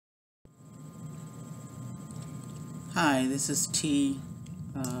Hi, this is T,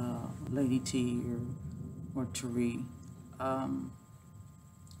 Lady T, or Tari. Um,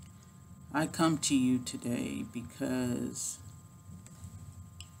 I come to you today because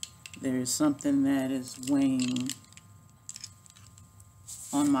there is something that is weighing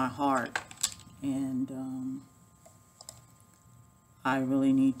on my heart, and I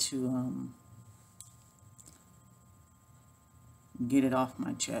really need to get it off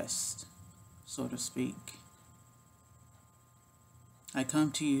my chest, so to speak. I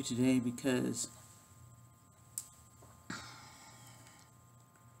come to you today because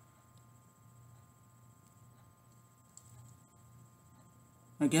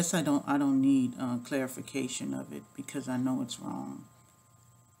I guess I don't need clarification of it because I know it's wrong.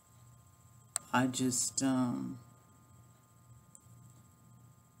 I just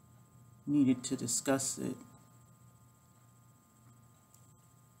needed to discuss it.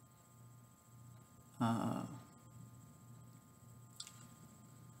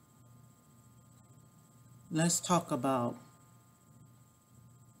 Let's talk about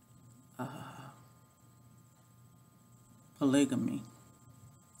polygamy.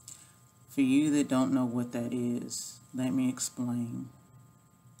 For you that don't know what that is, let me explain.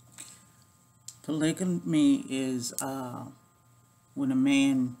 Polygamy is when a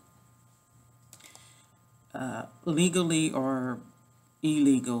man legally or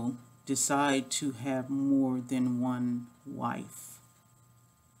illegal decide to have more than one wife.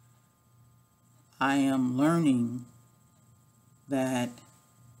 I am learning that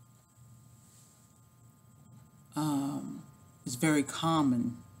it's very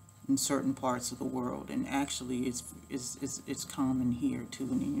common in certain parts of the world, and actually it's common here too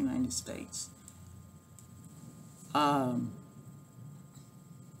in the United States. I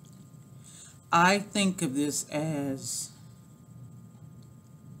think of this as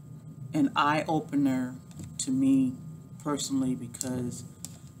an eye-opener to me personally because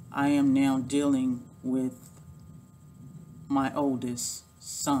I am now dealing with my oldest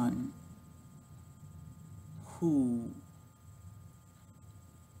son who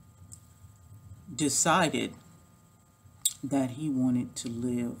decided that he wanted to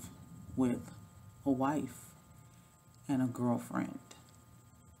live with a wife and a girlfriend,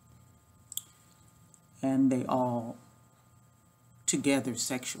 and they all together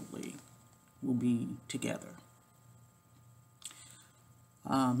sexually will be together,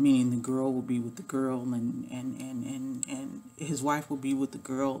 meaning the girl will be with the girl, and his wife will be with the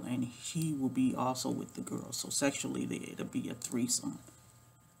girl, and he will be also with the girl. So sexually it'll be a threesome,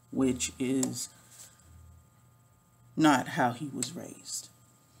 which is not how he was raised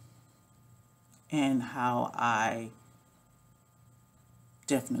and how I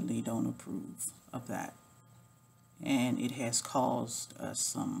definitely don't approve of that. And it has caused us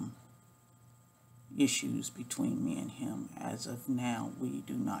some issues between me and him. As of now, we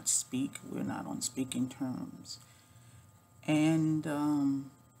do not speak. We're not on speaking terms. And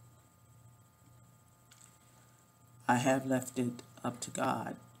I have left it up to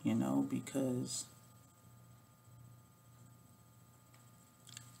God, because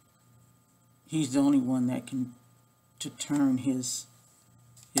he's the only one that can to turn his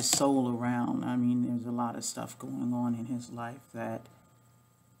soul around. I mean, there's a lot of stuff going on in his life that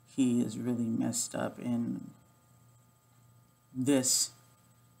he is really messed up, and this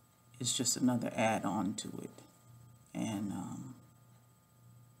is just another add-on to it. And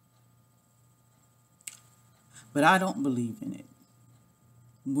but I don't believe in it.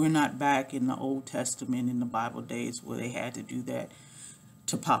 We're not back in the Old Testament in the Bible days where they had to do that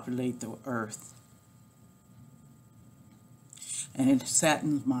to populate the earth. And it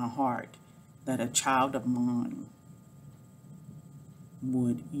saddens my heart that a child of mine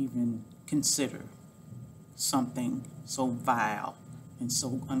would even consider something so vile and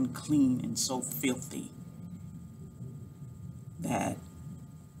so unclean and so filthy that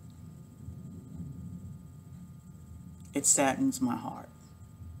it saddens my heart.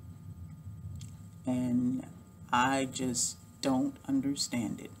 And I just don't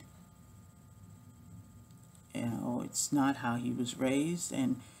understand it. It's not how he was raised,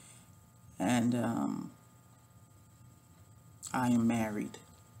 and I am married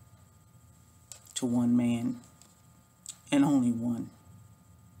to one man and only one,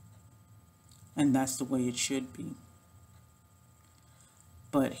 and that's the way it should be.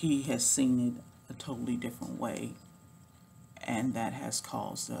 But he has seen it a totally different way, and that has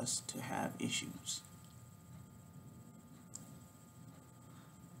caused us to have issues.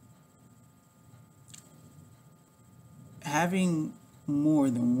 Having more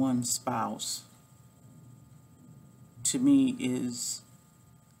than one spouse to me is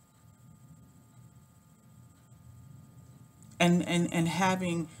And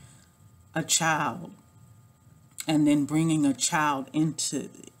having a child, and then bringing a child into,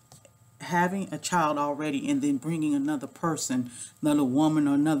 having a child already, and then bringing another person, another woman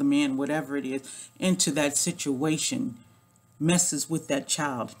or another man, whatever it is, into that situation, messes with that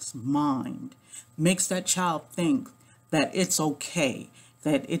child's mind, makes that child think that it's okay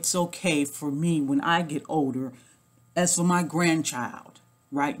for me when I get older, as for my grandchild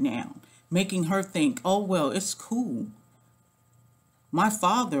right now, making her think, oh, well, it's cool. My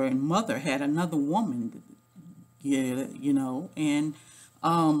father and mother had another woman, yeah, you know, and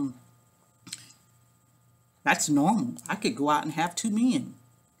that's normal. I could go out and have two men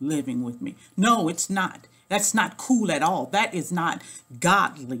living with me. No, it's not. That's not cool at all. That is not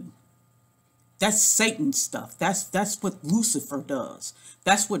godly. That's Satan stuff. That's what Lucifer does.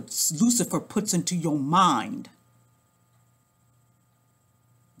 That's what Lucifer puts into your mind.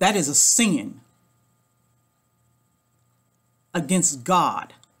 That is a sin against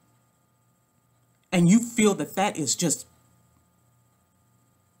God. And you feel that that is just,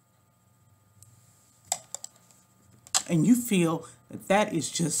 and you feel that that is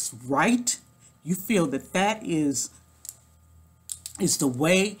just right. You feel that that is the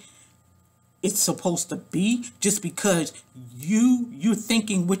way it's supposed to be, just because you're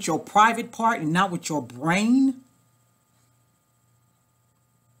thinking with your private part and not with your brain.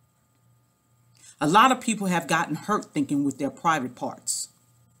 A lot of people have gotten hurt thinking with their private parts.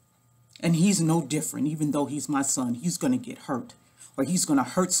 And he's no different. Even though he's my son, he's going to get hurt, or he's going to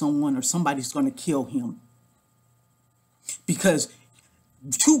hurt someone, or somebody's going to kill him. Because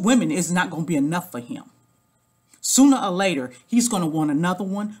two women is not going to be enough for him. Sooner or later, he's going to want another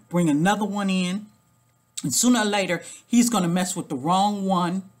one, bring another one in. And sooner or later, he's going to mess with the wrong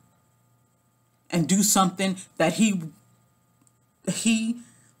one and do something that he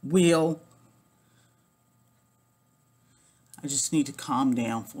will. I just need to calm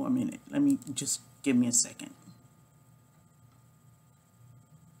down for a minute. Give me a second.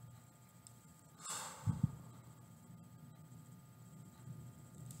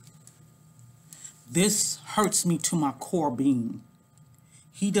 This hurts me to my core being.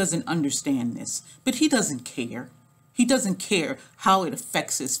 He doesn't understand this, but he doesn't care. He doesn't care how it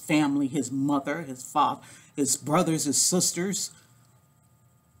affects his family, his mother, his father, his brothers, his sisters.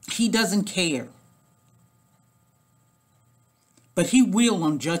 He doesn't care. But he will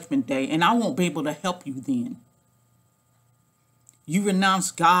on Judgment Day, and I won't be able to help you then. You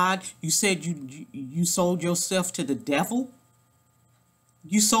renounced God. You said you sold yourself to the devil.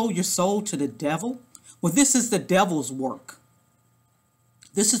 You sold your soul to the devil. Well, this is the devil's work.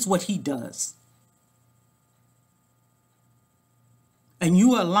 This is what he does. And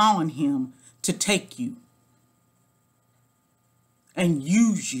you are allowing him to take you and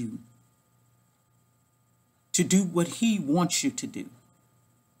use you to do what he wants you to do.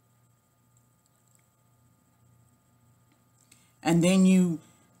 And then you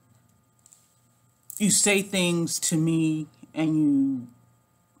say things to me, and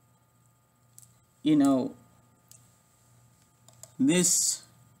you know, this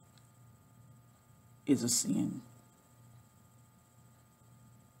is a sin.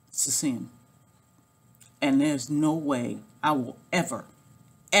 It's a sin. And there's no way I will ever,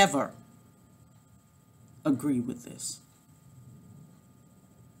 ever agree with this.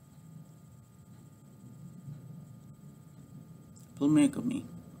 Polygamy.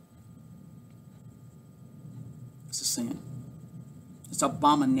 It's a sin. It's an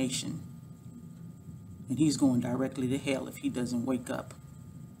abomination. And he's going directly to hell if he doesn't wake up.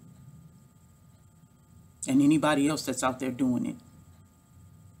 And anybody else that's out there doing it.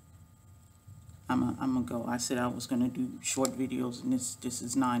 I'm gonna go. I said I was gonna do short videos, and this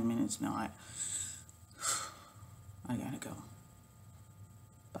is 9 minutes now. I gotta go.